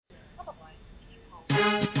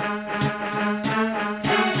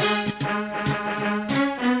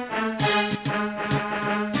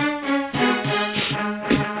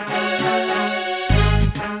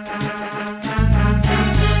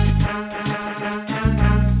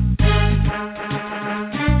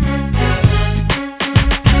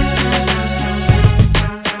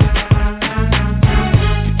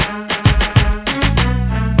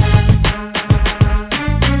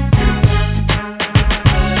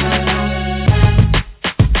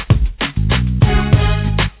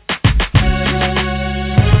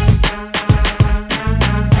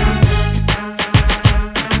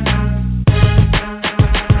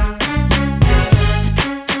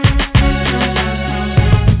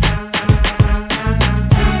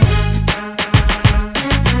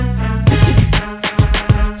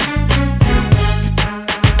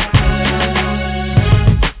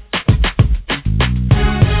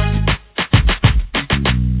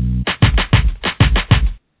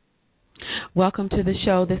Welcome to the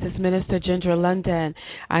show. This is Minister Ginger London.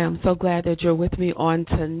 I am so glad that you're with me on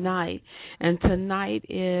tonight. And tonight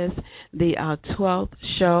is the 12th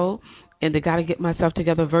show in the Gotta Get Myself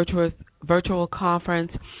Together virtual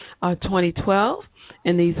conference 2012.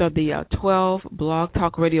 And these are the 12 blog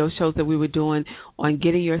talk radio shows that we were doing on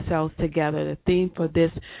getting yourselves together. The theme for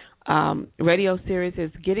this radio series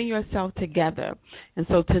is getting yourself together. And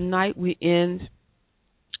so tonight we end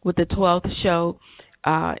with the 12th show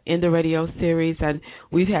in the radio series, and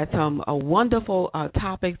we've had some wonderful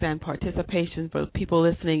topics and participation for people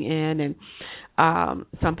listening in, and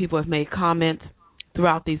some people have made comments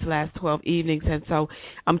throughout these last 12 evenings, and so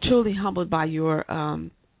I'm truly humbled by your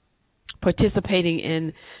participating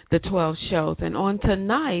in the 12 shows. And on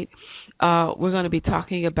tonight, we're going to be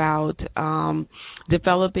talking about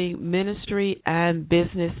developing ministry and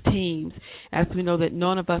business teams. As we know that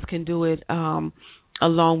none of us can do it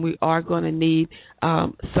alone, we are going to need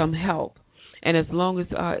some help. And as long as,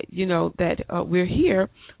 that we're here,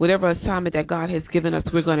 whatever assignment that God has given us,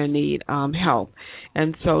 we're going to need help.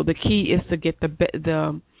 And so the key is to get to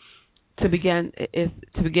begin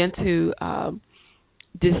to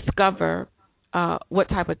discover what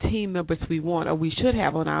type of team members we want or we should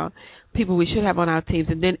have on our teams,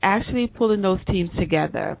 and then actually pulling those teams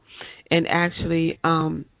together and actually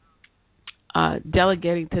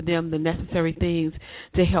delegating to them the necessary things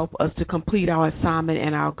to help us to complete our assignment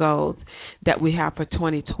and our goals that we have for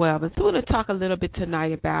 2012. And so we're going to talk a little bit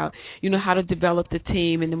tonight about, how to develop the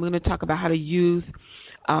team, and then we're going to talk about how to use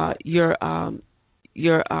your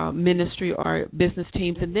ministry or business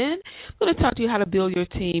teams. And then I'm going to talk to you how to build your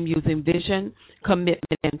team using vision,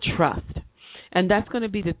 commitment, and trust. And that's going to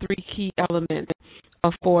be the three key elements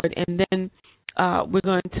for it. And then we're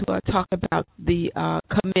going to talk about the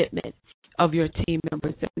commitment of your team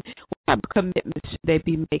members and what type of commitments should they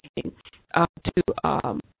be making to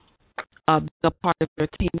being a part of your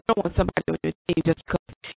team. You don't want somebody on your team just because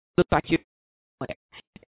it looks like you're doing it.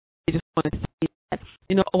 You just want to say that,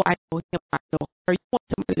 I know him, I know her. You want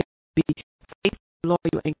somebody to be faithful,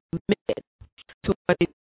 loyal, and committed to what it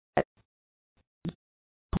is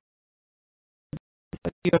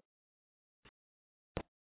that you're.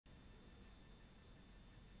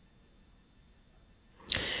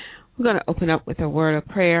 We're going to open up with a word of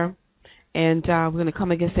prayer, and we're going to come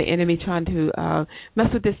against the enemy trying to mess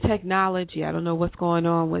with this technology. I don't know what's going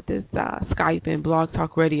on with this Skype and Blog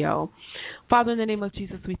Talk Radio. Father, in the name of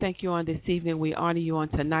Jesus, we thank you on this evening. We honor you on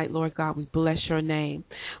tonight, Lord God. We bless your name.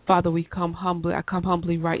 Father, we come humbly. I come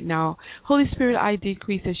humbly right now. Holy Spirit, I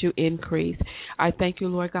decrease as you increase. I thank you,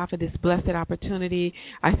 Lord God, for this blessed opportunity.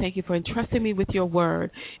 I thank you for entrusting me with your word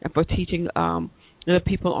and for teaching the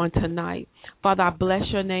people on tonight. Father, I bless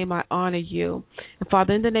your name. I honor you. And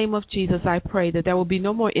Father, in the name of Jesus, I pray that there will be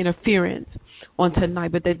no more interference on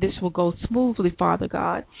tonight, but that this will go smoothly, Father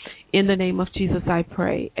God. In the name of Jesus, I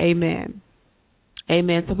pray. Amen.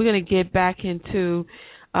 Amen. So we're going to get back into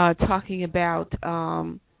talking about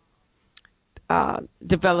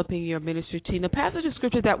developing your ministry team. The passage of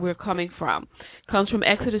scripture that we're coming from comes from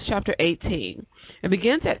Exodus chapter 18. It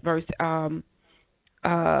begins at verse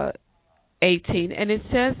 18, and it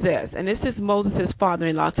says this, and this is Moses'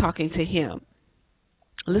 father-in-law talking to him.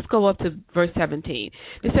 Let's go up to verse 17.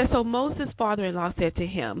 It says, so Moses' father-in-law said to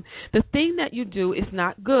him, the thing that you do is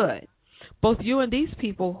not good. Both you and these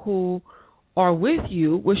people who are with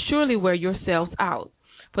you will surely wear yourselves out,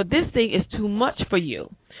 for this thing is too much for you.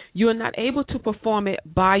 You are not able to perform it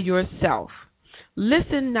by yourself.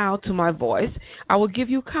 Listen now to my voice. I will give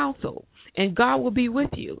you counsel, and God will be with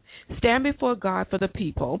you. Stand before God for the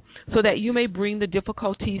people, so that you may bring the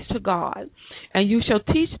difficulties to God. And you shall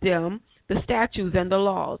teach them the statutes and the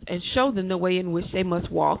laws, and show them the way in which they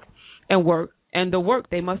must walk and work and the work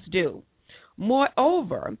they must do.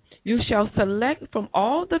 Moreover, you shall select from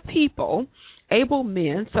all the people able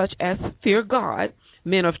men such as fear God,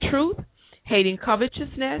 men of truth, hating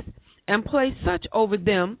covetousness, and place such over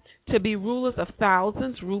them to be rulers of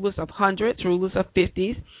thousands, rulers of hundreds, rulers of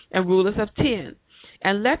fifties, and rulers of tens.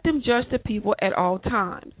 And let them judge the people at all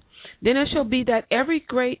times. Then it shall be that every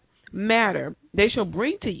great matter they shall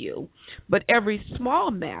bring to you, but every small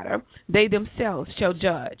matter they themselves shall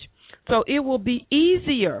judge. So it will be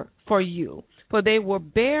easier for you, for they will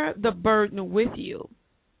bear the burden with you.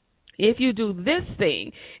 If you do this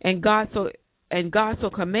thing, and God so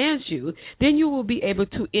commands you, then you will be able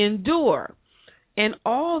to endure. And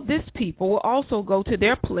all this people will also go to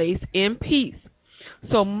their place in peace.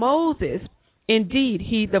 So Moses indeed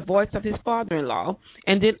heed the voice of his father-in-law,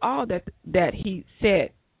 and did all that he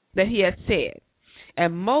had said.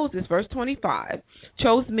 And Moses, verse 25,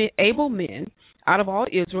 chose able men out of all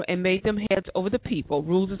Israel and made them heads over the people,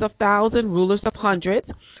 rulers of thousands, rulers of hundreds,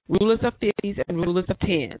 rulers of fifties, and rulers of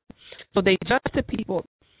tens. So they judged the people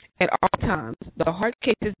at all times. The hard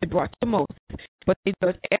cases they brought to Moses, but they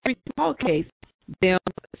judged every small case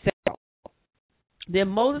themselves. Then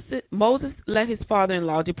Moses let his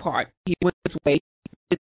father-in-law depart. He went his way.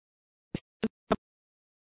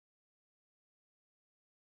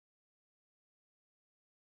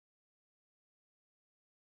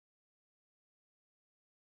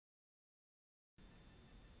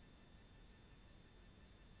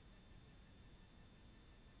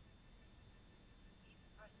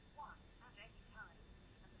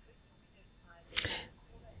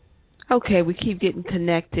 Okay, we keep getting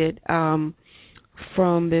connected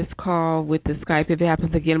from this call with the Skype. If it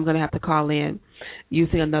happens again, I'm going to have to call in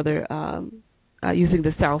using using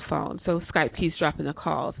the cell phone. So Skype keeps dropping the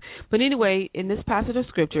calls. But anyway, in this passage of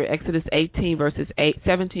Scripture, Exodus 18, verses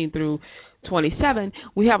 17 through 27,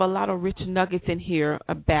 we have a lot of rich nuggets in here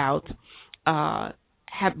about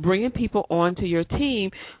bringing people onto your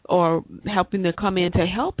team or helping them come in to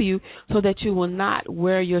help you so that you will not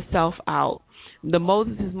wear yourself out.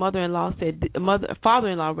 Moses' father-in-law said,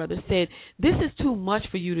 this is too much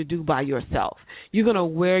for you to do by yourself. You're going to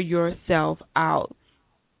wear yourself out.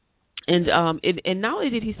 And not only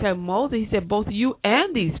did he say Moses, he said both you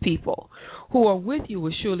and these people who are with you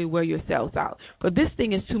will surely wear yourselves out. But this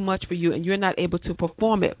thing is too much for you, and you're not able to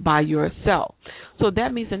perform it by yourself. So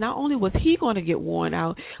that means that not only was he going to get worn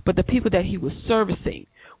out, but the people that he was servicing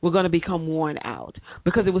were going to become worn out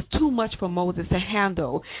because it was too much for Moses to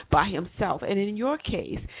handle by himself. And in your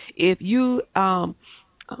case, if you are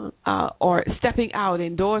stepping out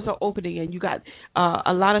and doors are opening and you got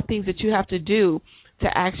a lot of things that you have to do to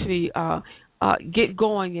actually get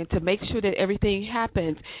going and to make sure that everything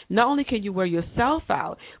happens, not only can you wear yourself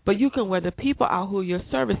out, but you can wear the people out who you're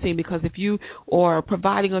servicing, because if you are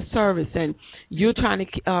providing a service and you're trying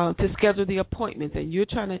to schedule the appointments and you're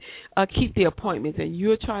trying to keep the appointments and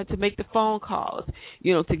you're trying to make the phone calls,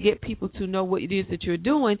 to get people to know what it is that you're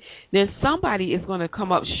doing, then somebody is going to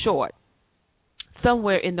come up short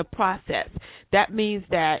somewhere in the process. That means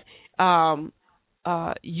that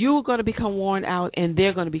you're going to become worn out and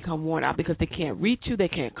they're going to become worn out because they can't reach you, they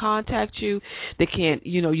can't contact you, they can't,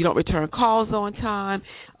 you don't return calls on time,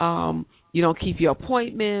 you don't keep your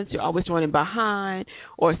appointments, you're always running behind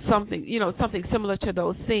or something, something similar to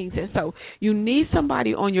those things. And so you need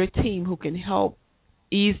somebody on your team who can help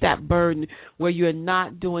ease that burden where you're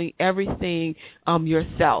not doing everything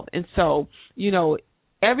yourself. And so,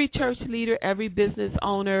 every church leader, every business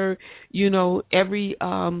owner, every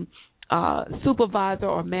supervisor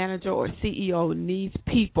or manager or CEO needs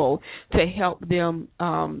people to help them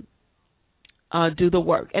do the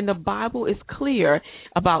work. And the Bible is clear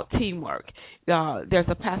about teamwork. There's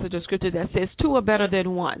a passage of Scripture that says two are better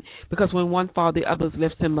than one, because when one falls, the others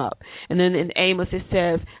lift him up. And then in Amos it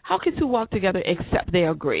says, how can two walk together except they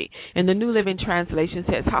agree? And the New Living Translation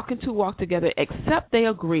says, how can two walk together except they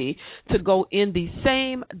agree to go in the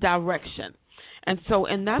same direction?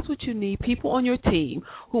 And that's what you need, people on your team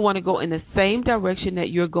who want to go in the same direction that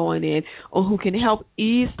you're going in, or who can help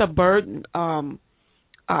ease the burden from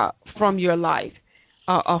your life,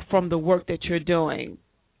 from the work that you're doing.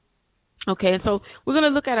 Okay, and so we're going to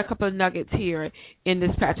look at a couple of nuggets here in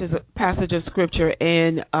this passage of Scripture,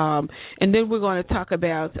 and then we're going to talk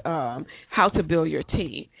about how to build your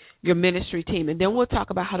team, your ministry team, and then we'll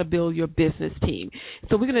talk about how to build your business team.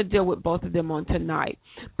 So we're going to deal with both of them on tonight.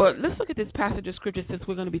 But let's look at this passage of Scripture, since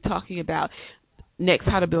we're going to be talking about next,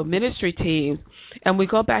 how to build ministry teams. And we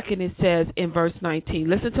go back and it says in verse 19,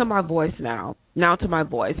 listen to my voice now to my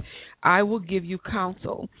voice. I will give you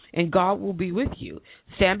counsel, and God will be with you.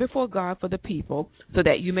 Stand before God for the people so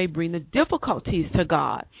that you may bring the difficulties to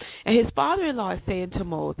God. And his father-in-law is saying to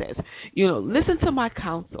Moses, listen to my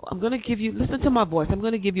counsel. Listen to my voice. I'm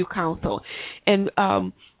going to give you counsel. And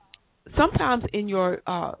sometimes in your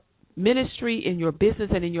ministry, in your business,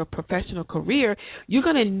 and in your professional career, you're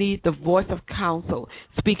going to need the voice of counsel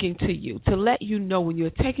speaking to you to let you know when you're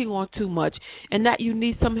taking on too much and that you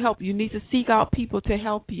need some help. You need to seek out people to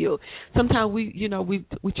help you. Sometimes we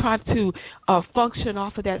try to function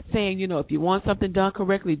off of that saying, if you want something done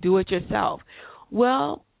correctly, do it yourself.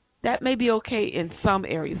 Well, that may be okay in some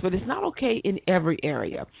areas, but it's not okay in every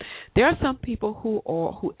area. There are some people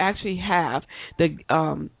who actually have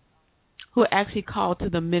who are actually called to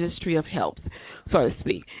the ministry of help, so to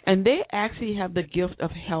speak. And they actually have the gift of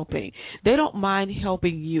helping. They don't mind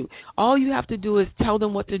helping you. All you have to do is tell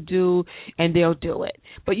them what to do, and they'll do it.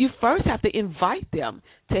 But you first have to invite them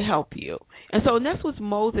to help you. And so that's what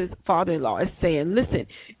Moses' father-in-law is saying. Listen,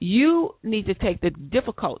 you need to take the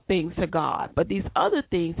difficult things to God, but these other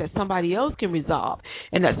things that somebody else can resolve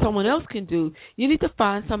and that someone else can do, you need to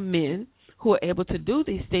find some men who are able to do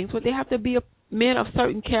these things, but they have to be men of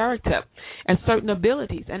certain character and certain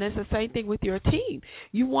abilities. And it's the same thing with your team.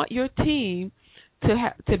 You want your team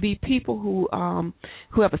to be people who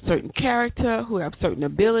have a certain character, who have certain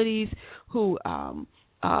abilities, who are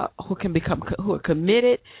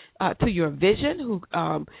committed to your vision,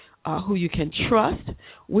 who you can trust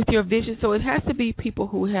with your vision. So it has to be people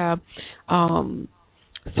who have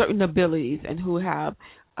certain abilities and who have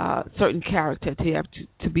certain character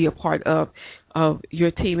to be a part of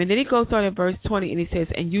your team. And then he goes on in verse 20 and he says,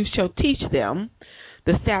 and you shall teach them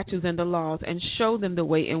the statutes and the laws and show them the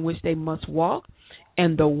way in which they must walk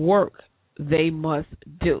and the work they must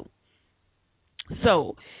do.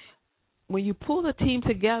 So when you pull a team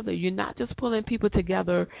together, you're not just pulling people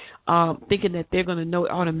together thinking that they're going to know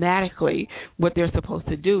automatically what they're supposed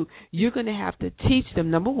to do. You're going to have to teach them,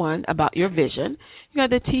 number one, about your vision. You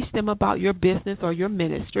got to teach them about your business or your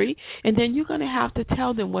ministry, and then you're going to have to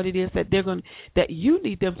tell them what it is that that you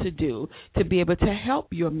need them to do to be able to help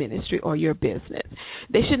your ministry or your business.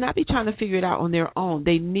 They should not be trying to figure it out on their own.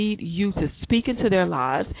 They need you to speak into their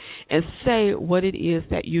lives and say what it is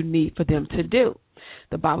that you need for them to do.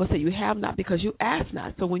 The Bible says you have not because you ask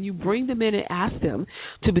not. So when you bring them in and ask them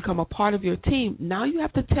to become a part of your team, now you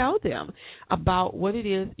have to tell them about what it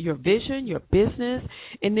is, your vision, your business,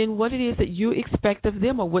 and then what it is that you expect of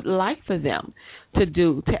them or would like for them to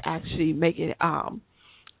do to actually make it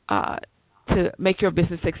to make your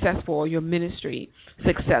business successful or your ministry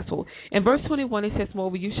successful. In verse 21, it says,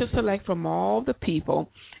 moreover, you shall select from all the people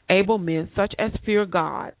able men such as fear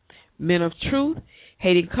God, men of truth,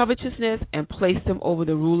 hating covetousness, and place them over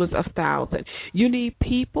the rulers of thousands. You need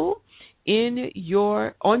people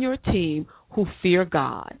on your team who fear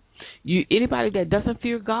God. Anybody that doesn't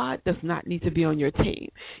fear God does not need to be on your team.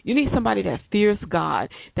 You need somebody that fears God.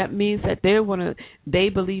 That means that they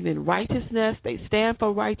believe in righteousness. They stand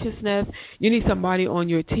for righteousness. You need somebody on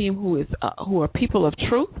your team who are people of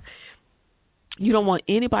truth. You don't want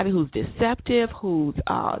anybody who's deceptive, who's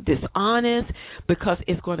dishonest, because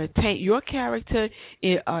it's going to taint your character.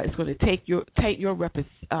 It's going to taint your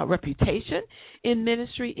reputation in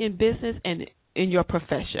ministry, in business, and in your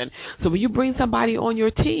profession. So when you bring somebody on your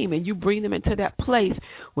team and you bring them into that place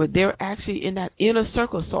where they're actually in that inner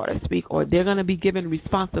circle, so to speak, or they're going to be given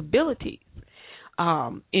responsibilities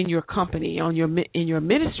in your company, in your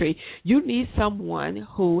ministry, you need someone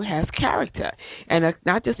who has character, and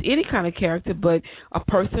not just any kind of character, but a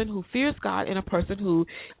person who fears God and a person who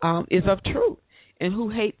is of truth and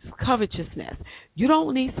who hates covetousness. You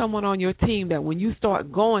don't need someone on your team that when you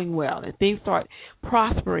start going well and things start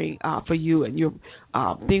prospering for you and your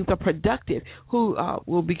things are productive, who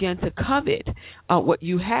will begin to covet what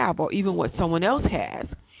you have or even what someone else has.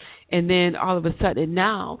 And then all of a sudden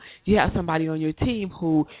now you have somebody on your team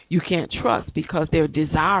who you can't trust because they're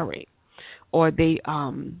desiring or they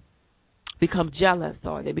become jealous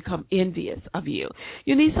or they become envious of you.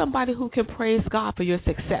 You need somebody who can praise God for your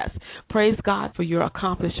success, praise God for your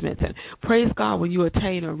accomplishments, and praise God when you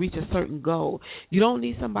attain or reach a certain goal. You don't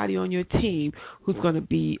need somebody on your team who's going to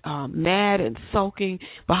be mad and sulking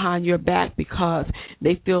behind your back because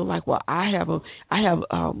they feel like, well, I have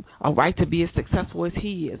a right to be as successful as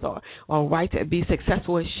he is, or a right to be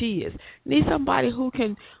successful as she is. You need somebody who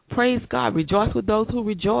can praise God, rejoice with those who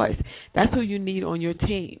rejoice. That's who you need on your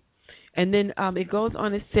team. And then it goes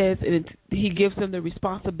on, it says, and he gives them the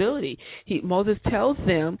responsibility. Moses tells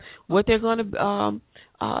them what they're going to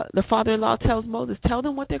the father-in-law tells Moses, tell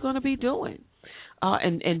them what they're going to be doing.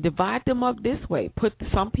 And divide them up this way. Put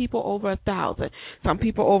some people over 1,000, some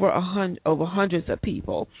people over hundreds of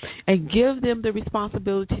people, and give them the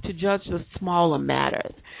responsibility to judge the smaller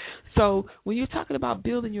matters. So when you're talking about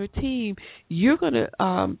building your team, you're going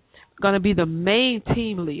to be the main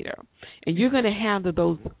team leader, and you're going to handle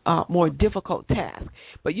those more difficult tasks.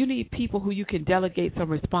 But you need people who you can delegate some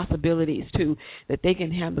responsibilities to, that they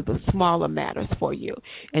can handle the smaller matters for you,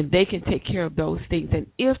 and they can take care of those things. And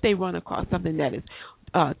if they run across something that is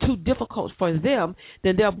too difficult for them,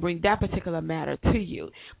 then they'll bring that particular matter to you.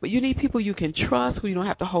 But you need people you can trust, who you don't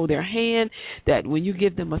have to hold their hand, that when you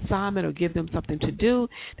give them assignment or give them something to do,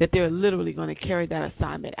 that they're literally going to carry that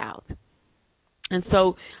assignment out. And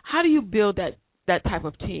so how do you build that type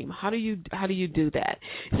of team? How do you do that?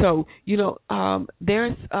 So,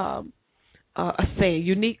 there's a saying,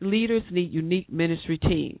 unique leaders need unique ministry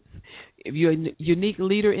teams. If you're a unique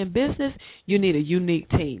leader in business, you need a unique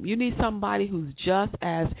team. You need somebody who's just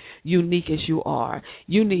as unique as you are.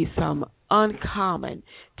 You need some uncommon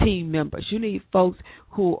team members. You need folks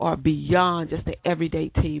who are beyond just the everyday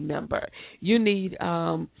team member. You need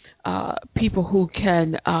people who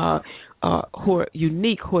can who are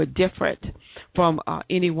unique, who are different from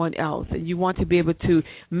anyone else. And you want to be able to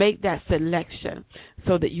make that selection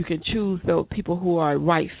so that you can choose the people who are a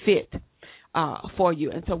right fit for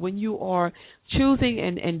you. And so when you are choosing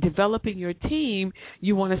and developing your team,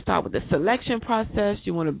 you want to start with the selection process.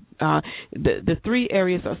 You want to the three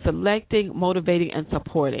areas are selecting, motivating, and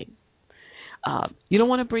supporting. You don't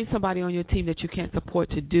want to bring somebody on your team that you can't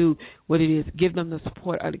support to do what it is. Give them the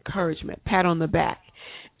support and encouragement, pat on the back,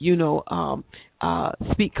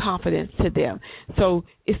 speak confidence to them. So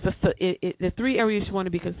it's the three areas you want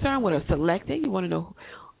to be concerned with are selecting. You want to know,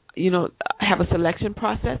 have a selection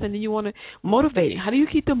process, and then you want to motivate. How do you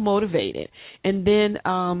keep them motivated? And then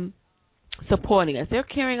supporting. As they're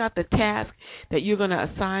carrying out the task that you're going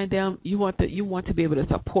to assign them, you want to be able to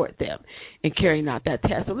support them in carrying out that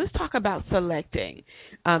task. So let's talk about selecting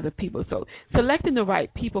the people. So selecting the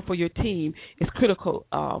right people for your team is critical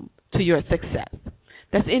to your success.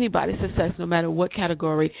 That's anybody's success, no matter what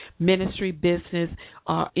category, ministry, business,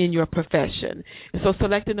 in your profession. And so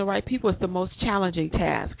selecting the right people is the most challenging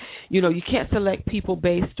task. You can't select people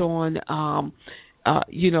based on,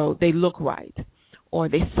 they look right or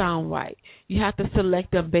they sound right. You have to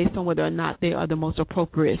select them based on whether or not they are the most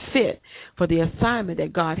appropriate fit for the assignment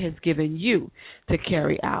that God has given you to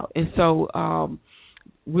carry out. And so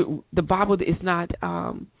the Bible is not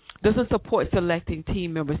doesn't support selecting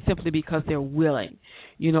team members simply because they're willing.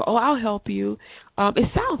 I'll help you. It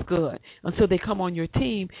sounds good until they come on your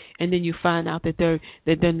team, and then you find out that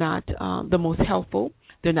they're not the most helpful.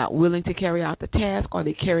 They're not willing to carry out the task, or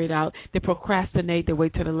they carry it out. They procrastinate. They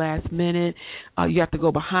wait till the last minute. You have to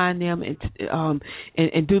go behind them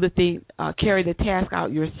and do the thing, carry the task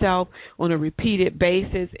out yourself on a repeated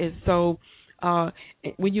basis. And so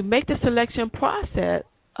when you make the selection process,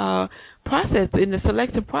 in the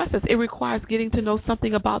selection process, it requires getting to know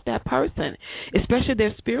something about that person, especially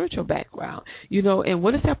their spiritual background, and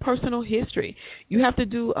what is their personal history. You have to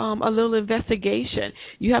do a little investigation.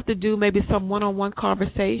 You have to do maybe some one-on-one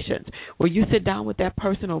conversations where you sit down with that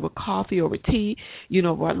person over coffee, over tea,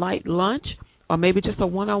 or a light lunch, or maybe just a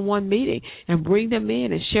one-on-one meeting, and bring them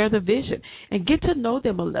in and share the vision and get to know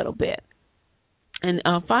them a little bit and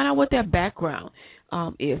find out what their background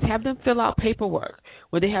is. Have them fill out paperwork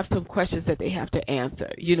where they have some questions that they have to answer.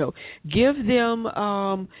 Give them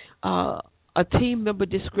a team member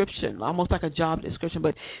description, almost like a job description,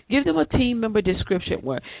 but give them a team member description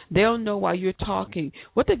where they'll know while you're talking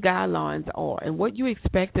what the guidelines are and what you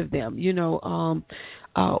expect of them.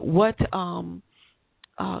 What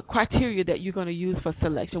criteria that you're going to use for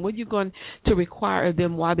selection. What are you going to require of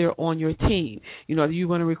them while they're on your team? Are you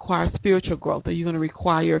going to require spiritual growth? Are you going to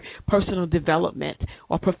require personal development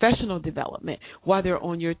or professional development while they're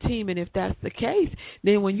on your team? And if that's the case,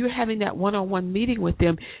 then when you're having that one-on-one meeting with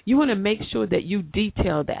them, you want to make sure that you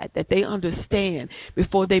detail that they understand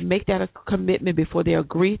before they make that a commitment, before they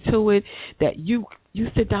agree to it, that you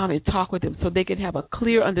sit down and talk with them so they can have a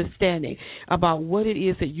clear understanding about what it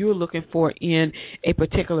is that you're looking for in a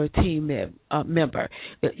particular team member.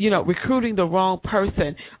 Recruiting the wrong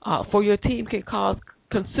person for your team can cause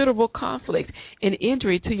considerable conflict and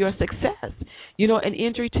injury to your success, an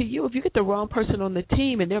injury to you. If you get the wrong person on the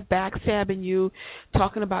team and they're backstabbing you,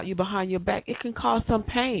 talking about you behind your back, it can cause some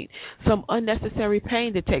pain, some unnecessary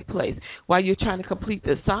pain to take place while you're trying to complete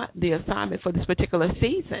the assignment for this particular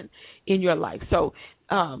season in your life. So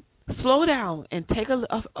slow down and take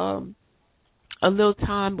a little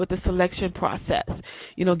time with the selection process.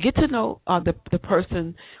 Get to know the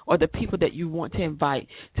person or the people that you want to invite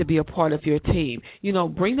to be a part of your team.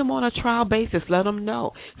 Bring them on a trial basis. Let them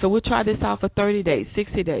know. So we'll try this out for 30 days,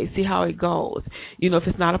 60 days, see how it goes. If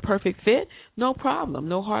it's not a perfect fit, no problem,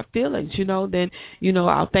 no hard feelings. Then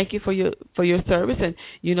I'll thank you for your service, and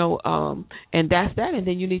and that's that. And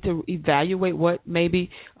then you need to evaluate what maybe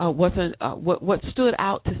wasn't what stood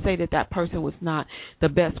out to say that person was not the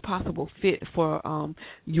best possible fit for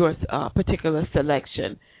your particular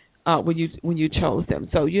selection when you chose them.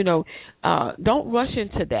 So don't rush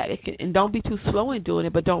into that, and don't be too slow in doing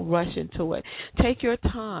it, but don't rush into it. Take your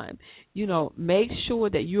time. Make sure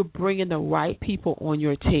that you're bringing the right people on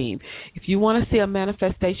your team. If you want to see a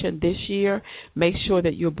manifestation this year, make sure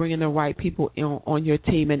that you're bringing the right people on your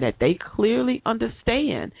team, and that they clearly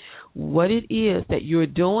understand what it is that you're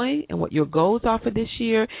doing and what your goals are for this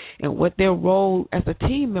year and what their role as a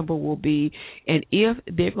team member will be, and if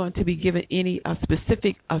they're going to be given any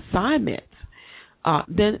specific assignments,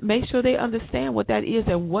 then make sure they understand what that is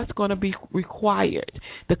and what's going to be required,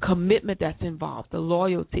 the commitment that's involved, the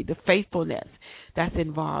loyalty, the faithfulness that's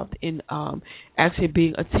involved in actually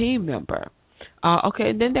being a team member.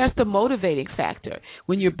 And then there's the motivating factor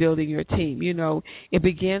when you're building your team. It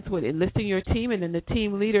begins with enlisting your team, and then the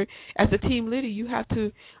team leader. As a team leader, you have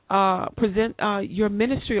to present your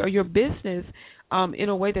ministry or your business in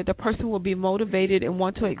a way that the person will be motivated and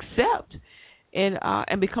want to accept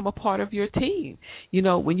and become a part of your team.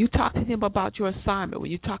 When you talk to them about your assignment,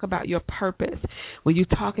 when you talk about your purpose, when you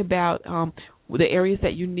talk about the areas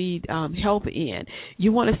that you need help in,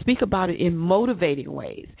 you want to speak about it in motivating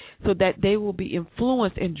ways so that they will be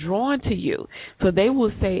influenced and drawn to you. So they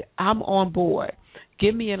will say, I'm on board.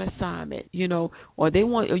 Give me an assignment, or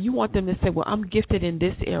you want them to say, well, I'm gifted in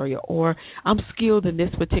this area, or I'm skilled in this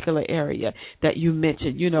particular area that you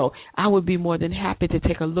mentioned. I would be more than happy to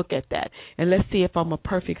take a look at that, and let's see if I'm a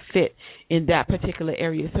perfect fit in that particular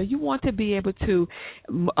area. So you want to be able to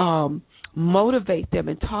motivate them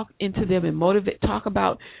and talk into them and talk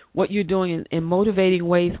about what you're doing in motivating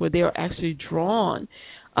ways where they are actually drawn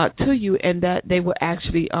to you, and that they will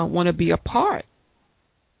actually want to be a part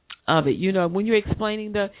of it. When you're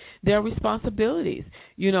explaining their responsibilities,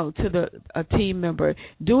 to a team member,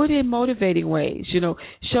 do it in motivating ways.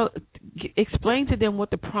 Explain to them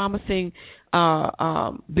what the promising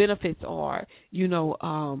benefits are.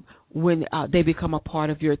 When they become a part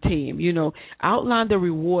of your team. Outline the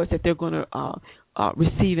rewards that they're going to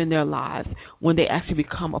receive in their lives when they actually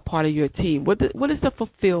become a part of your team. What is the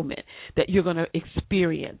fulfillment that you're going to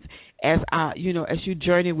experience as you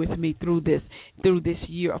journey with me through this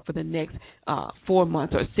year, or for the next 4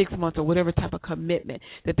 months or 6 months, or whatever type of commitment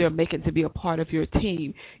that they're making to be a part of your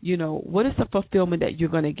team? What is the fulfillment that you're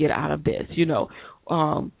going to get out of this?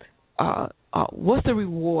 What's the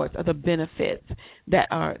rewards or the benefits that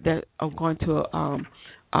are going to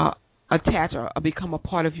attach or become a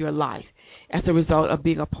part of your life as a result of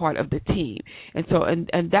being a part of the team? And so,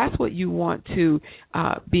 and that's what you want to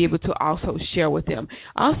be able to also share with them.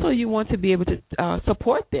 Also, you want to be able to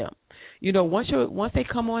support them. Once they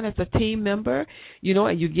come on as a team member,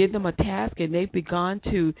 and you give them a task and they've begun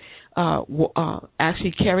to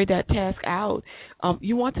actually carry that task out,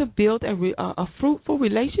 you want to build a fruitful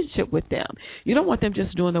relationship with them. You don't want them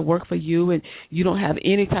just doing the work for you and you don't have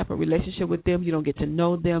any type of relationship with them. You don't get to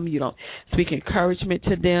know them. You don't speak encouragement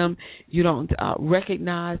to them. You don't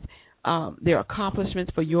recognize their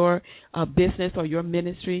accomplishments for your business or your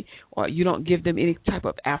ministry, or you don't give them any type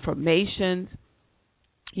of affirmations,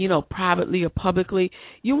 privately or publicly.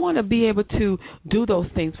 You want to be able to do those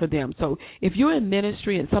things for them. So if you're in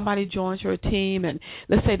ministry and somebody joins your team, and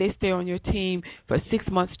let's say they stay on your team for 6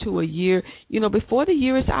 months to a year, before the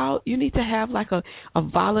year is out, you need to have like a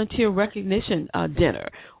volunteer recognition dinner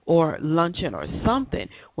or luncheon or something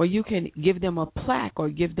where you can give them a plaque or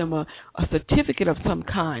give them a certificate of some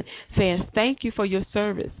kind saying thank you for your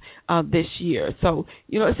service this year. So,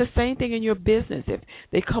 it's the same thing in your business. If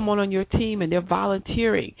they come on your team and they're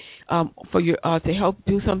volunteering for your to help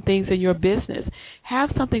do some things in your business, have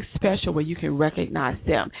something special where you can recognize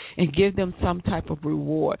them and give them some type of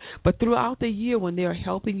reward. But throughout the year when they're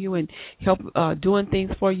helping you and doing things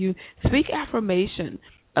for you, speak affirmation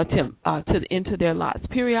attempt into their lives.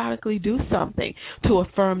 Periodically do something to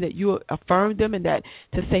affirm that you affirm them, and that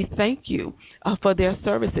to say thank you for their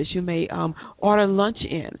services. You may order lunch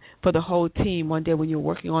in for the whole team one day when you're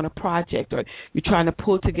working on a project, or you're trying to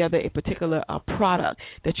pull together a particular product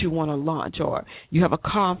that you want to launch, or you have a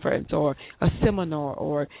conference or a seminar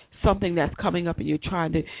or something that's coming up, and you're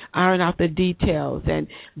trying to iron out the details and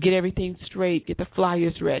get everything straight, get the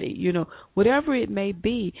flyers ready, whatever it may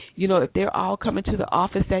be. If they're all coming to the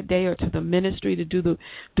office that day or to the ministry to to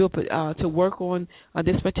work on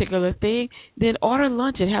this particular thing, then order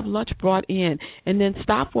lunch and have lunch brought in, and then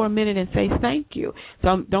stop for a minute and say thank you.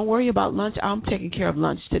 So don't worry about lunch. I'm taking care of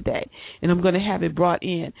lunch today, and I'm going to have it brought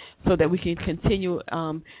in so that we can continue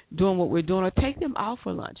doing what we're doing, or take them out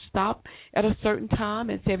for lunch. Stop at a certain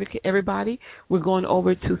time and say, everybody, we're going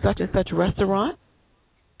over to such and such restaurant.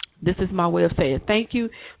 This is my way of saying thank you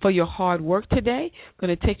for your hard work today. I'm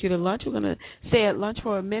going to take you to lunch. We're going to stay at lunch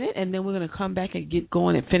for a minute, and then we're going to come back and get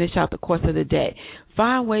going and finish out the course of the day.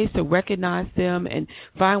 Find ways to recognize them and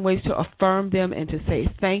find ways to affirm them and to say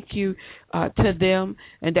thank you to them,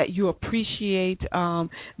 and that you appreciate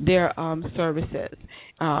their services.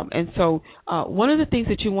 And so one of the things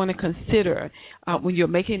that you want to consider when you're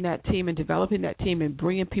making that team and developing that team and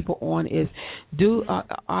bringing people on is,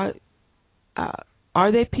 are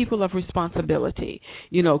they people of responsibility?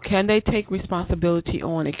 Can they take responsibility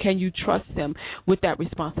on, and can you trust them with that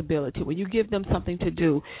responsibility? When you give them something to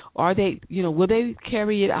do, are they, will they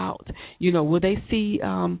carry it out? Will they see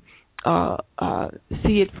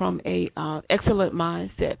it from a excellent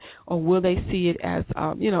mindset, or will they see it as,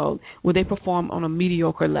 will they perform on a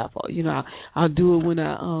mediocre level? I'll do it when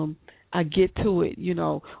I get to it,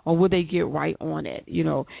 or will they get right on it,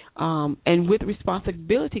 and with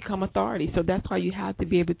responsibility come authority. So that's why you have to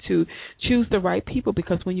be able to choose the right people,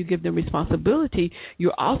 because when you give them responsibility,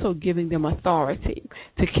 you're also giving them authority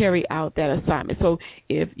to carry out that assignment. So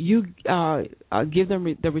if you give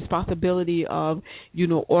them the responsibility of,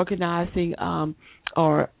 organizing,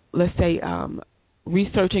 or let's say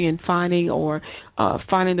researching and finding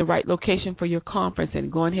the right location for your conference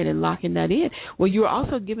and going ahead and locking that in, well, you're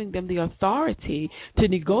also giving them the authority to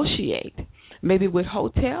negotiate, maybe with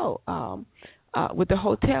with the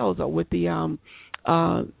hotels, or with the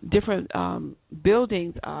different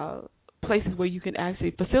buildings, places where you can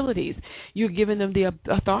actually, facilities. You're giving them the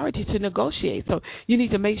authority to negotiate. So you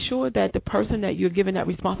need to make sure that the person that you're giving that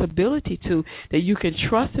responsibility to, that you can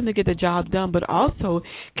trust them to get the job done, but also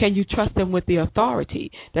can you trust them with the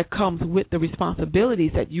authority that comes with the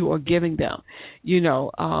responsibilities that you are giving them.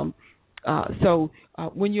 So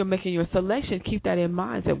when you're making your selection, keep that in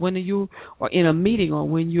mind, that when you are in a meeting, or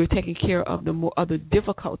when you're taking care of the more other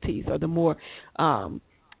difficulties, or the more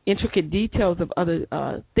intricate details of other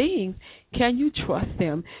things, can you trust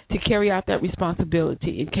them to carry out that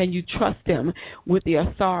responsibility, and can you trust them with the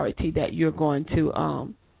authority that you're going to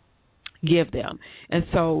give them? And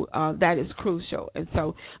so that is crucial. And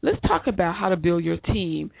so let's talk about how to build your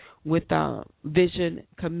team with vision,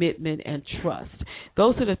 commitment, and trust.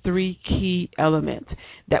 Those are the three key elements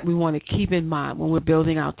that we want to keep in mind when we're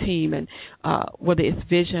building our team, and whether it's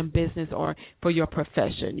vision, business, or for your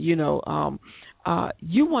profession. You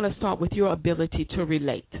want to start with your ability to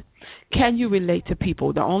relate. Can you relate to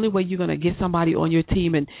people? The only way you're going to get somebody on your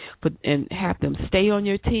team and have them stay on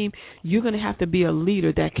your team, you're going to have to be a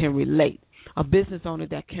leader that can relate, a business owner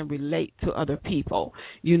that can relate to other people.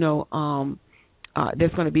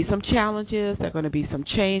 There's going to be some challenges. There's going to be some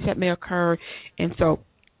change that may occur. And so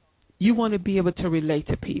you want to be able to relate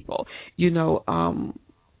to people.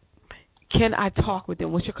 Can I talk with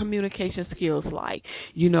them? What's your communication skills like?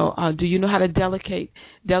 Do you know how to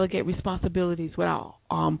delegate responsibilities without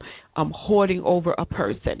hoarding over a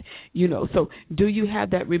person? So do you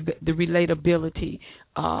have that the relatability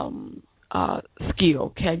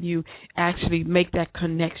skill? Can you actually make that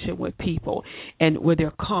connection with people, and where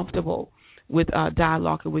they're comfortable with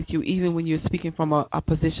dialoguing with you, even when you're speaking from a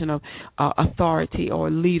position of authority or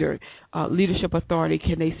leadership authority?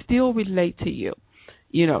 Can they still relate to you?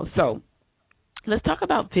 So let's talk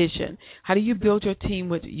about vision. How do you build your team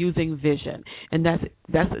with using vision? And that's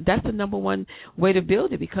the number one way to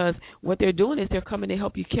build it, because what they're doing is they're coming to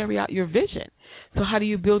help you carry out your vision. So how do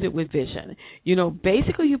you build it with vision?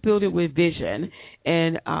 Basically you build it with vision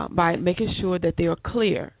and by making sure that they are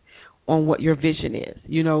clear on what your vision is.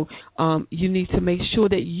 You need to make sure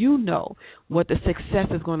that you know what the success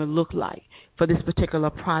is going to look like for this particular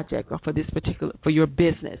project or for your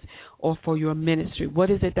business or for your ministry.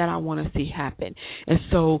 What is it that I want to see happen? And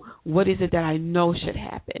so what is it that I know should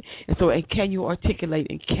happen? And so, and can you articulate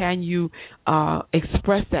and can you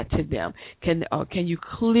express that to them? Can you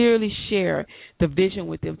clearly share the vision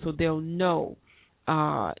with them so they'll know,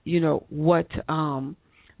 what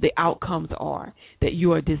the outcomes are that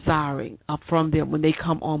you are desiring from them when they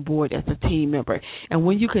come on board as a team member. And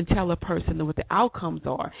when you can tell a person what the outcomes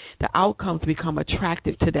are, the outcomes become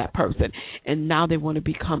attractive to that person. And now they want to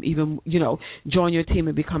become even, join your team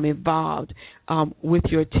and become involved with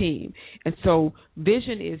your team. And so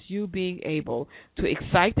vision is you being able to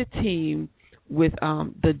excite the team with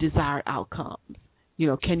the desired outcomes.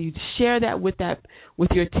 Can you share that with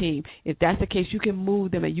your team? If that's the case, you can move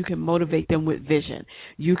them and you can motivate them with vision.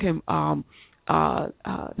 You can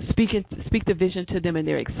speak the vision to them, and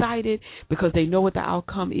they're excited because they know what the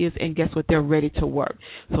outcome is, and guess what? They're ready to work.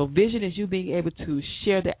 So vision is you being able to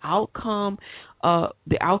share the outcomes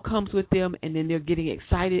with them, and then they're getting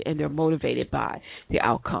excited and they're motivated by the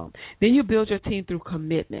outcome. Then you build your team through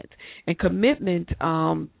commitment, and commitment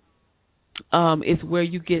is where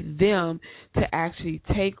you get them to actually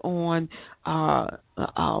take on the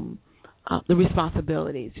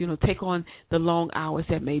responsibilities, take on the long hours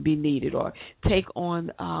that may be needed, or take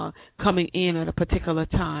on coming in at a particular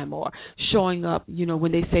time, or showing up,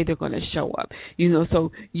 when they say they're going to show up,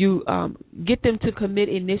 so you get them to commit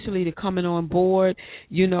initially to coming on board,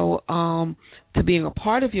 to being a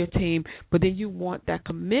part of your team, but then you want that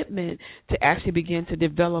commitment to actually begin to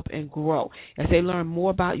develop and grow as they learn more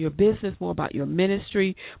about your business, more about your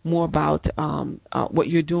ministry, more about what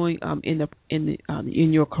you're doing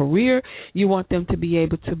in your career. You want them to be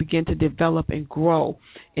able to begin to develop and grow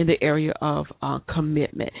in the area of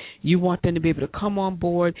commitment. You want them to be able to come on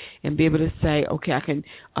board and be able to say, okay, I can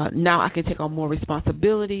take on more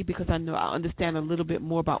responsibility because I understand a little bit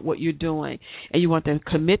more about what you're doing, and you want them to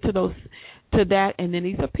commit to that. And then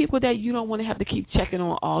these are people that you don't want to have to keep checking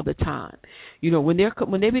on all the time. When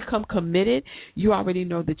they become committed, you already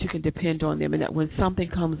know that you can depend on them, and that when something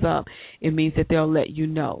comes up, it means that they'll let you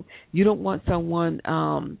know. You don't want someone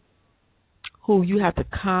who you have to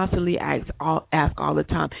constantly ask all the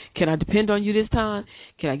time. Can I depend on you this time?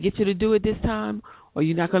 Can I get you to do it this time? Or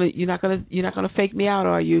you're not gonna fake me out,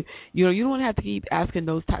 or you don't want to have to keep asking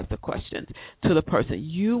those types of questions to the person.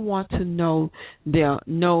 You want to know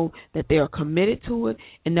that they are committed to it,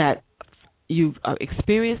 and that you've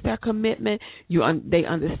experienced that commitment, they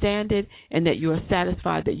understand it, and that you are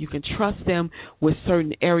satisfied that you can trust them with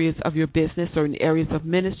certain areas of your business, certain areas of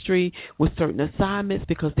ministry, with certain assignments,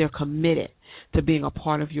 because they're committed to being a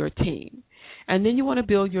part of your team. And then you want to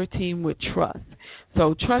build your team with trust.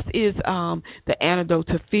 So trust is the antidote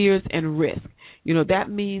to fears and risk. That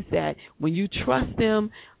means that when you trust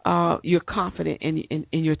them, you're confident in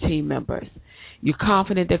your team members. You're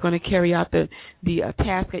confident they're going to carry out the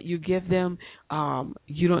task that you give them.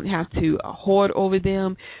 You don't have to hoard over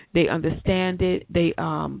them. They understand it. They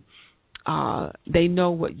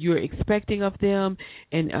know what you're expecting of them,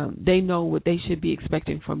 and they know what they should be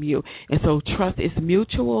expecting from you. And so trust is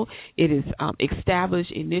mutual. It is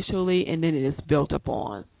established initially, and then it is built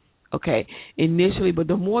upon. Okay, initially, but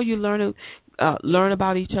the more you learn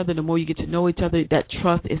about each other, the more you get to know each other, that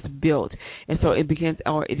trust is built. And so it begins,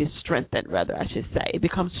 or it is strengthened, rather, I should say. It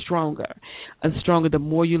becomes stronger and stronger the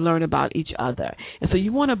more you learn about each other. And so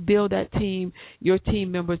you want to build that team, your team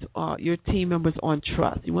members on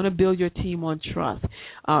trust. You want to build your team on trust.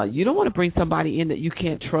 You don't want to bring somebody in that you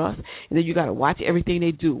can't trust, and then you got to watch everything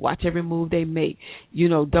they do, watch every move they make,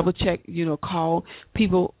 double check, call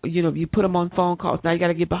people, you put them on phone calls. Now you got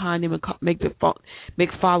to get behind them and make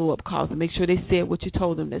follow-up calls and make sure they said what you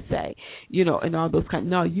told them to say, and all those kinds.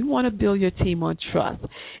 No, you want to build your team on trust,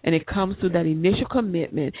 and it comes through that initial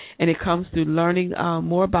commitment, and it comes through learning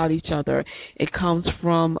more about each other. It comes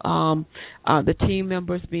from the team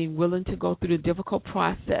members being willing to go through the difficult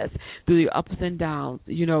process, through the ups and downs,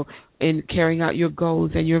 in carrying out your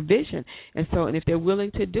goals and your vision. And if they're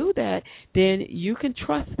willing to do that, then you can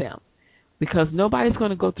trust them, because nobody's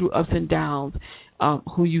going to go through ups and downs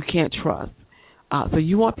who you can't trust. So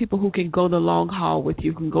you want people who can go the long haul with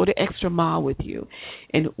you, can go the extra mile with you,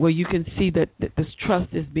 and where you can see that this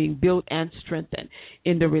trust is being built and strengthened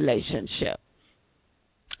in the relationship.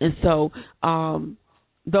 And so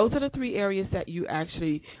those are the three areas that you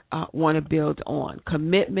actually want to build on.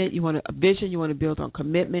 Commitment, you want a vision, you want to build on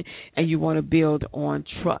commitment, and you want to build on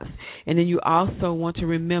trust. And then you also want to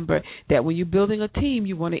remember that when you're building a team,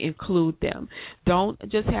 you want to include them. Don't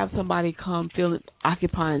just have somebody come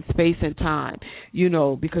occupying space and time,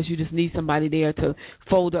 because you just need somebody there to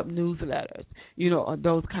fold up newsletters, or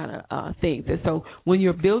those kind of things. And so when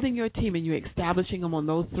you're building your team and you're establishing them on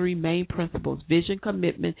those three main principles, vision,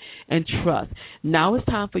 commitment, and trust, now it's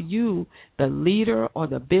time for you, the leader or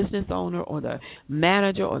the business owner or the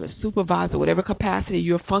manager or the supervisor, whatever capacity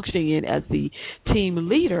you're functioning in as the team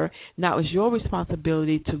leader, now it's your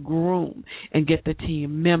responsibility to groom and get the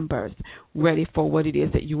team members ready for what it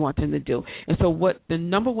is that you want them to do. And so the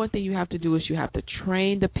number one thing you have to do is you have to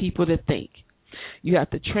train the people to think. You have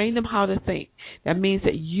to train them how to think. That means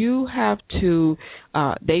that you have to,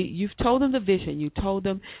 you've told them the vision, you told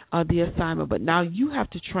them the assignment, but now you have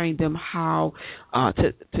to train them how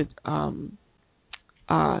to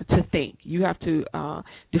think. You have to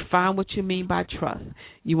define what you mean by trust.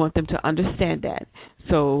 You want them to understand that.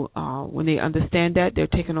 So when they understand that, they're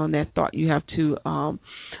taking on that thought. You have to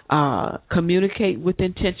communicate with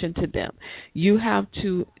intention to them. You have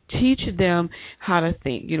to teach them how to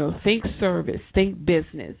think. Think service, think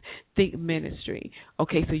business, think ministry.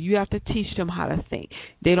 Okay, so you have to teach them how to think.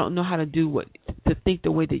 They don't know how to to think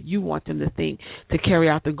the way that you want them to think, to carry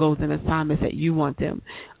out the goals and assignments that you want them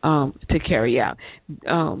to carry out.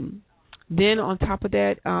 Then on top of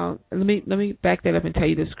that, let me back that up and tell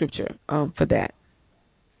you the scripture for that.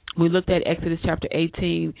 We looked at Exodus chapter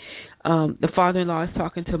 18. The father-in-law is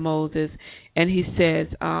talking to Moses, and he says,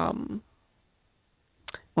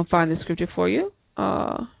 I'll find the scripture for you.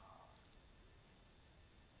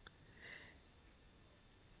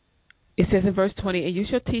 It says in verse 20, and you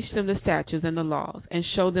shall teach them the statutes and the laws, and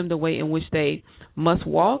show them the way in which they must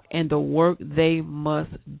walk and the work they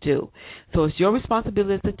must do. So it's your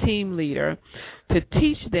responsibility as a team leader to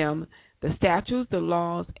teach them the statutes, the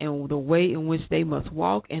laws, and the way in which they must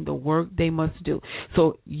walk and the work they must do.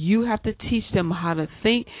 So you have to teach them how to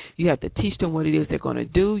think. You have to teach them what it is they're going to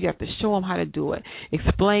do. You have to show them how to do it.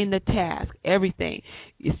 Explain the task, everything.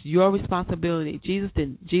 It's your responsibility. Jesus,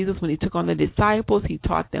 when he took on the disciples, he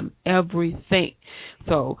taught them everything.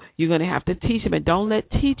 So you're going to have to teach them. And don't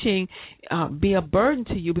let teaching be a burden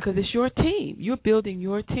to you, because it's your team. You're building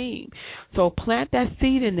your team. So plant that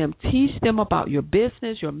seed in them. Teach them about your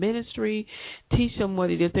business, your ministry. Teach them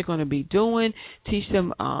what it is they're going to be doing. Teach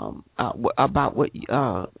them about what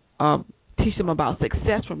teach them about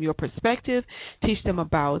success from your perspective. Teach them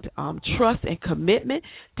about trust and commitment.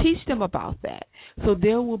 Teach them about that. So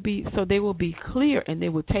they will be clear, and they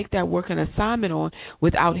will take that work and assignment on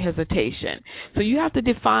without hesitation. So you have to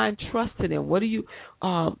define trust to them. What do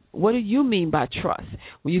you mean by trust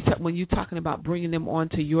when you're talking about bringing them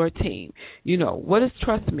onto your team? What does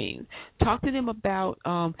trust mean? Talk to them about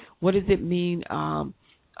what does it mean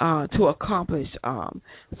to accomplish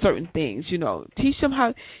certain things. Teach them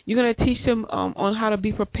how. You're going to teach them on how to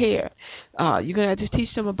be prepared. You're going to teach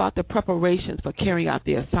them about the preparations for carrying out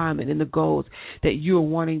the assignment and the goals that you're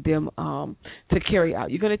wanting them to carry out.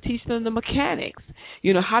 You're going to teach them the mechanics.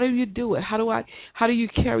 How do you do it? How do you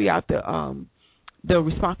carry out the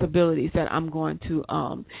responsibilities that I'm going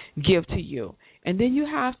to give to you? And then you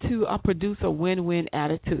have to produce a win-win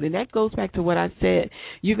attitude. And that goes back to what I said.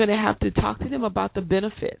 You're going to have to talk to them about the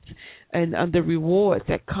benefits and the rewards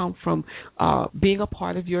that come from being a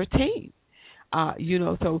part of your team.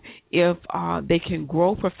 So if they can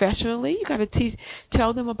grow professionally, you got to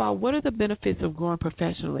tell them about what are the benefits of growing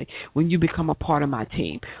professionally when you become a part of my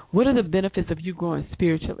team. What are the benefits of you growing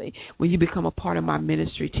spiritually when you become a part of my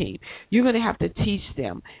ministry team? You're going to have to teach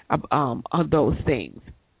them of those things.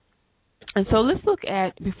 And so let's look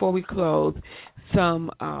at, before we close, some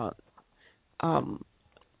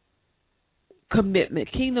commitment,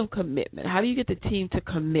 kingdom commitment. How do you get the team to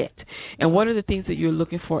commit? And what are the things that you're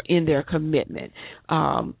looking for in their commitment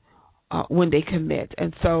when they commit?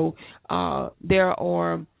 And so there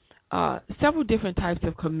are several different types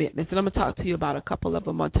of commitments, and I'm going to talk to you about a couple of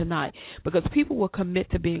them on tonight, because people will commit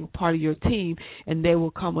to being part of your team, and they will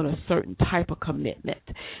come with a certain type of commitment.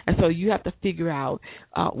 And so you have to figure out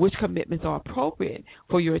which commitments are appropriate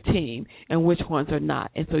for your team and which ones are not.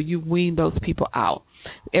 And so you wean those people out.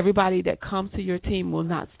 Everybody that comes to your team will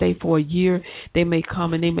not stay for a year. They may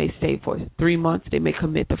come and they may stay for 3 months. They may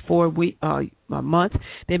commit to 4 months.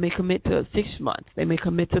 They may commit to 6 months. They may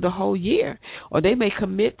commit to the whole year, or they may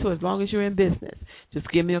commit to as long as you're in business. Just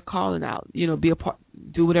give me a call and out. Be a part.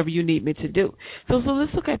 Do whatever you need me to do. So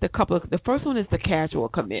let's look at the first one is the casual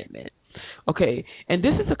commitment. Okay, and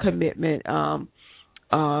this is a commitment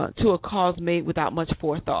to a cause made without much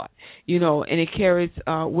forethought, and it carries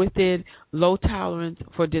with it low tolerance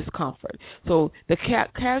for discomfort. So the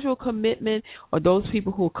casual commitment are those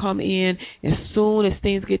people who come in as soon as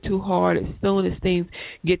things get too hard, as soon as things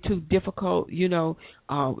get too difficult,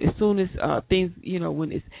 as soon as things,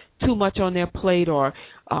 when it's too much on their plate or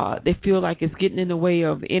they feel like it's getting in the way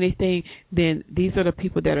of anything, then these are the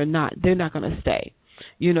people that they're not going to stay.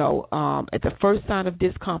 At the first sign of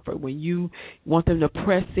discomfort, when you want them to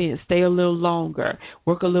press in, stay a little longer,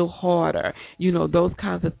 work a little harder, those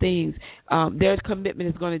kinds of things, their commitment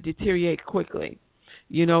is going to deteriorate quickly.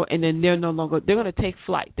 And then they're going to take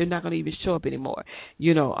flight. They're not going to even show up anymore.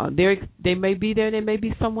 They may be there, they may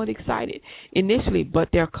be somewhat excited initially, but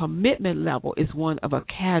their commitment level is one of a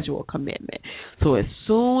casual commitment. So as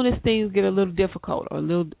soon as things get a little difficult or a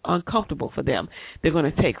little uncomfortable for them, they're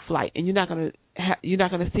going to take flight, and you're not going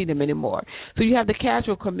to see them anymore. So you have the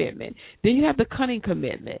casual commitment. Then you have the cunning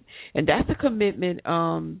commitment, and that's a commitment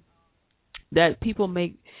that people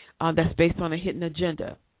make that's based on a hidden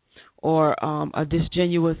agenda or a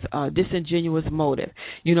disingenuous motive.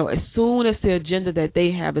 As soon as the agenda that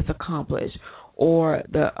they have is accomplished, or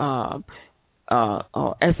a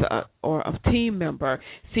team member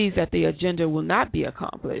sees that the agenda will not be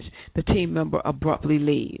accomplished, the team member abruptly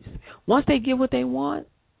leaves. Once they get what they want,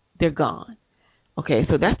 they're gone. Okay,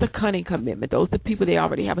 so that's the cunning commitment. Those are people, they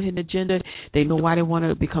already have a hidden agenda. They know why they want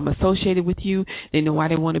to become associated with you. They know why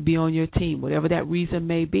they want to be on your team, whatever that reason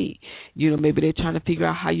may be. Maybe they're trying to figure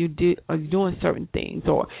out how you are doing certain things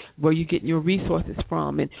or where you're getting your resources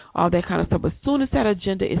from and all that kind of stuff. As soon as that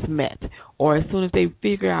agenda is met, or as soon as they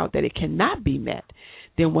figure out that it cannot be met,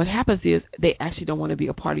 then what happens is they actually don't want to be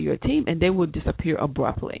a part of your team, and they will disappear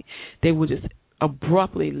abruptly. They will just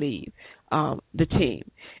abruptly leave the team.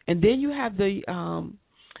 And then you have the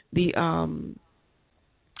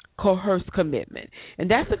coerced commitment, and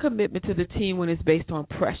that's a commitment to the team when it's based on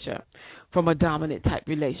pressure from a dominant type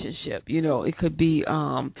relationship. It could be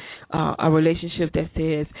a relationship that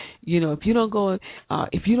says, if you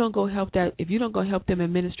don't go help them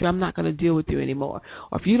in ministry, I'm not going to deal with you anymore.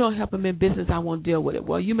 Or if you don't help them in business, I won't deal with it.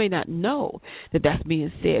 Well, you may not know that that's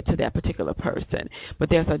being said to that particular person, but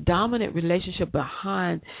there's a dominant relationship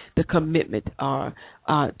behind the commitment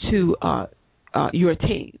to your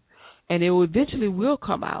team. And it eventually will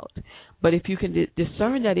come out. But if you can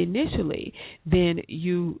discern that initially, then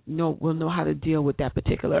you will know how to deal with that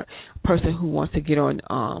particular person who wants to get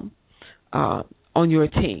on your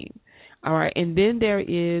team. All right, and then there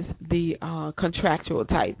is the contractual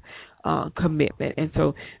type commitment, and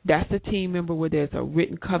so that's the team member where there's a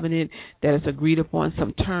written covenant that is agreed upon,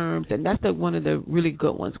 some terms, and that's one of the really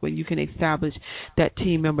good ones when you can establish that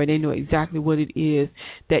team member. They know exactly what it is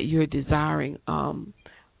that you're desiring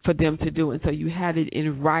for them to do, and so you have it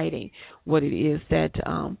in writing what it is that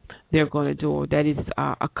they're going to do, or that is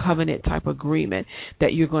a covenant type agreement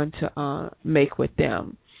that you're going to make with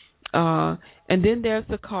them. And then there's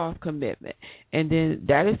the cause commitment, and then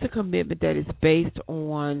that is the commitment that is based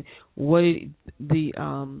on what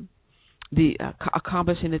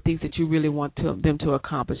accomplishing the things that you really want them to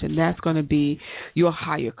accomplish, and that's going to be your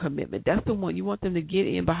higher commitment. That's the one you want them to get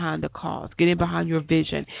in behind the cause, get in behind your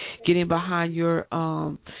vision, get in behind your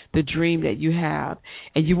the dream that you have,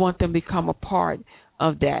 and you want them to become a part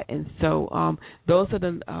of that. And so those are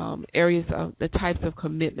the areas of the types of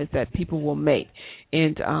commitments that people will make,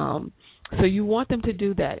 and so you want them to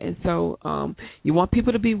do that. And so you want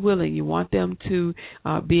people to be willing. You want them to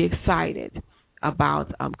be excited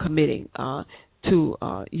about committing to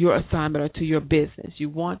your assignment or to your business. You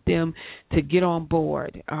want them to get on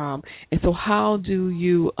board. And so how do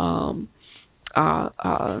you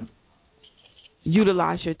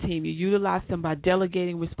utilize your team? You utilize them by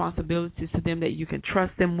delegating responsibilities to them that you can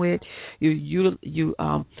trust them with. You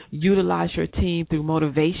utilize your team through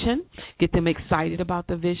motivation, get them excited about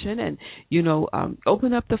the vision, and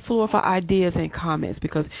open up the floor for ideas and comments,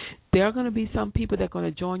 because there are going to be some people that are going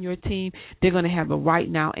to join your team. They're going to have a right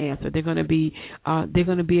now answer. They're going to be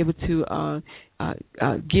able to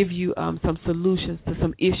give you some solutions to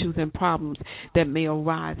some issues and problems that may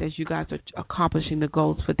arise as you guys are accomplishing the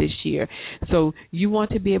goals for this year. So you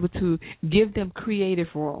want to be able to give them creative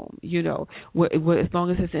room, as long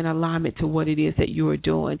as it's in alignment to what it is that you are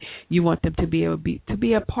doing. You want them to be able to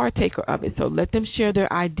be a partaker of it. So let them share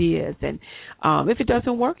their ideas, and if it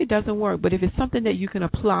doesn't work, it doesn't work. But if it's something that you can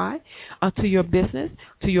apply to your business,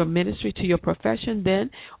 to your ministry, to your profession,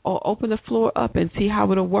 then open the floor up and see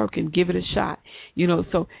how it'll work and give it a shot.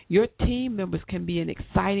 So your team members can be an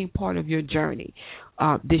exciting part of your journey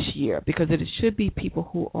this year, because it should be people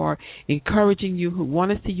who are encouraging you, who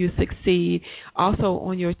want to see you succeed. Also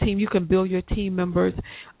on your team, you can build your team members.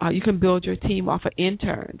 You can build your team off of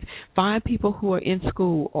interns. Find people who are in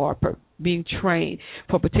school or being trained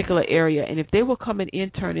for a particular area, and if they will come and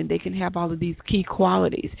intern and they can have all of these key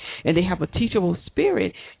qualities and they have a teachable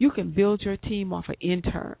spirit, you can build your team off of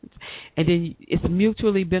interns, and then it's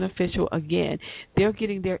mutually beneficial. Again, they're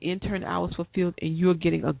getting their intern hours fulfilled and you're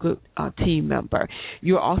getting a good team member.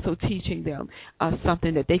 You're also teaching them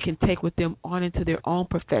something that they can take with them on into their own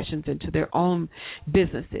professions, into their own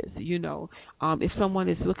businesses. If someone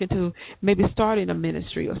is looking to maybe start in a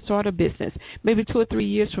ministry or start a business, maybe 2 or 3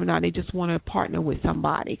 years from now they just want to partner with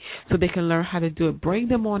somebody so they can learn how to do it. Bring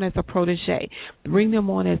them on as a protege. Bring them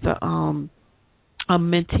on as a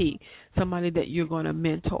mentee, somebody that you're going to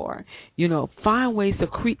mentor. Find ways to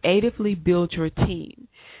creatively build your team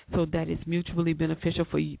so that it's mutually beneficial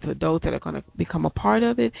for you, for those that are going to become a part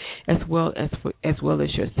of it, as well as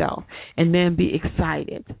yourself. And then be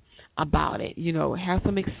excited about it. Have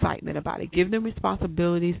some excitement about it. Give them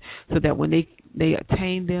responsibilities so that when they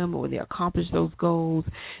attain them or when they accomplish those goals,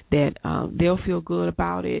 that they'll feel good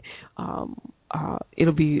about it.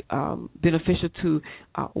 It'll be beneficial to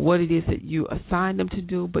what it is that you assign them to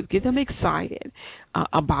do, but get them excited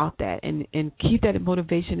about that and keep that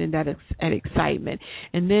motivation and that excitement.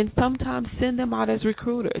 And then sometimes send them out as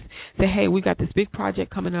recruiters. Say, hey, we got this big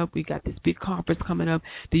project coming up. We got this big conference coming up.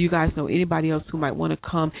 Do you guys know anybody else who might want to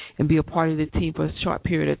come and be a part of the team for a short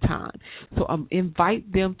period of time? So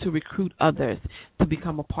invite them to recruit others to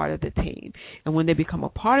become a part of the team. And when they become a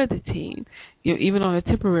part of the team, even on a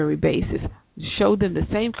temporary basis, show them the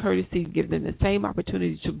same courtesy, give them the same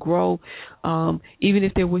opportunity to grow, even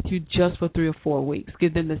if they're with you just for 3 or 4 weeks.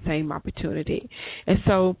 Give them the same opportunity. And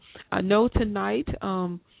so I know tonight,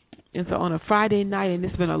 and so on a Friday night, and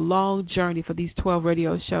it's been a long journey for these 12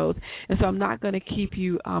 radio shows, and so I'm not going to keep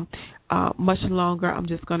you much longer. I'm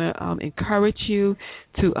just going to encourage you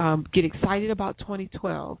to get excited about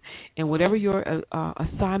 2012, and whatever your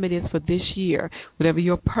assignment is for this year, whatever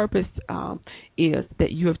your purpose is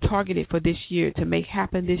that you have targeted for this year to make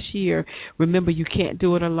happen this year, remember you can't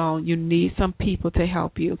do it alone. You need some people to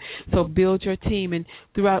help you. So build your team, and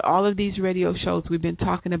throughout all of these radio shows, we've been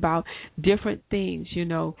talking about different things,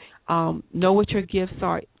 know what your gifts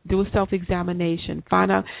are. Do a self-examination.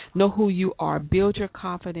 Find out, know who you are. Build your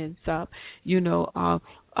confidence up.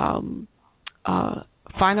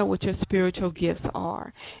 Find out what your spiritual gifts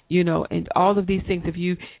are. And all of these things. If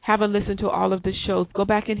you haven't listened to all of the shows, go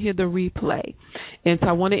back and hear the replay. And so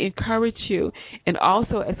I want to encourage you. And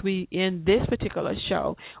also, as we end this particular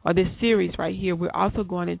show or this series right here, we're also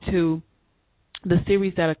going into the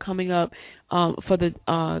series that are coming up for the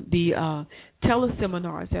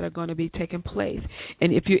teleseminars that are going to be taking place.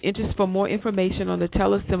 And if you're interested for more information on the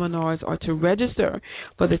teleseminars or to register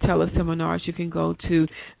for the teleseminars, you can go to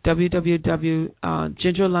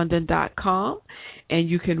www.gingerlondon.com and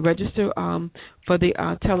you can register for the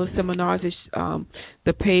teleseminars.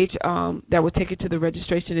 The page that will take you to the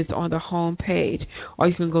registration is on the home page, or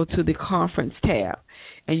you can go to the conference tab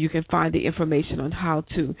and you can find the information on how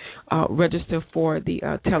to register for the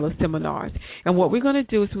teleseminars. And what we're going to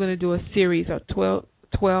do is we're going to do a series of 12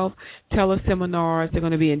 teleseminars. They're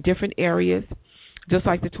going to be in different areas, just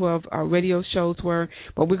like the 12 radio shows were.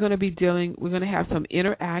 But we're going to have some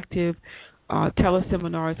interactive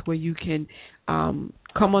teleseminars where you can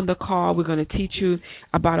come on the call. We're going to teach you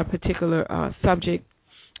about a particular subject,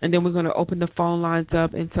 and then we're going to open the phone lines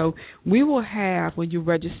up. And so we will have, when you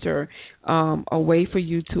register, a way for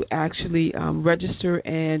you to actually register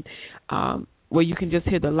and where you can just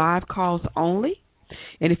hear the live calls only.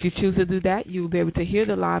 And if you choose to do that, you'll be able to hear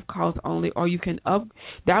the live calls only, or you can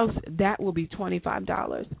that will be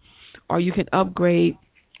 $25. Or you can upgrade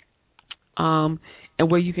and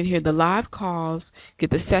where you can hear the live calls, get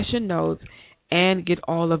the session notes, and get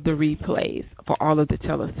all of the replays for all of the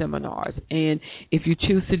teleseminars. And if you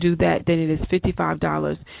choose to do that, then it is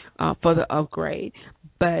 $55 for the upgrade.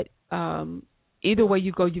 But either way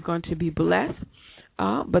you go, you're going to be blessed.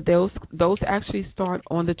 But those actually start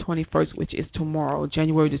on the 21st, which is tomorrow,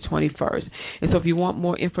 January the 21st. And so if you want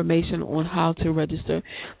more information on how to register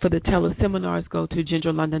for the teleseminars, go to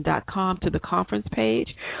gingerlondon.com to the conference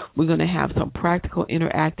page. We're going to have some practical,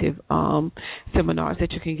 interactive seminars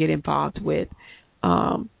that you can get involved with.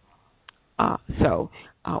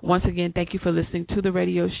 Once again, thank you for listening to the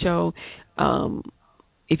radio show.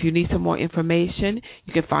 If you need some more information,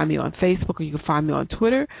 you can find me on Facebook, or you can find me on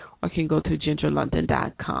Twitter, or you can go to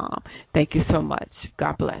gingerlondon.com. Thank you so much.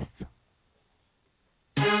 God bless.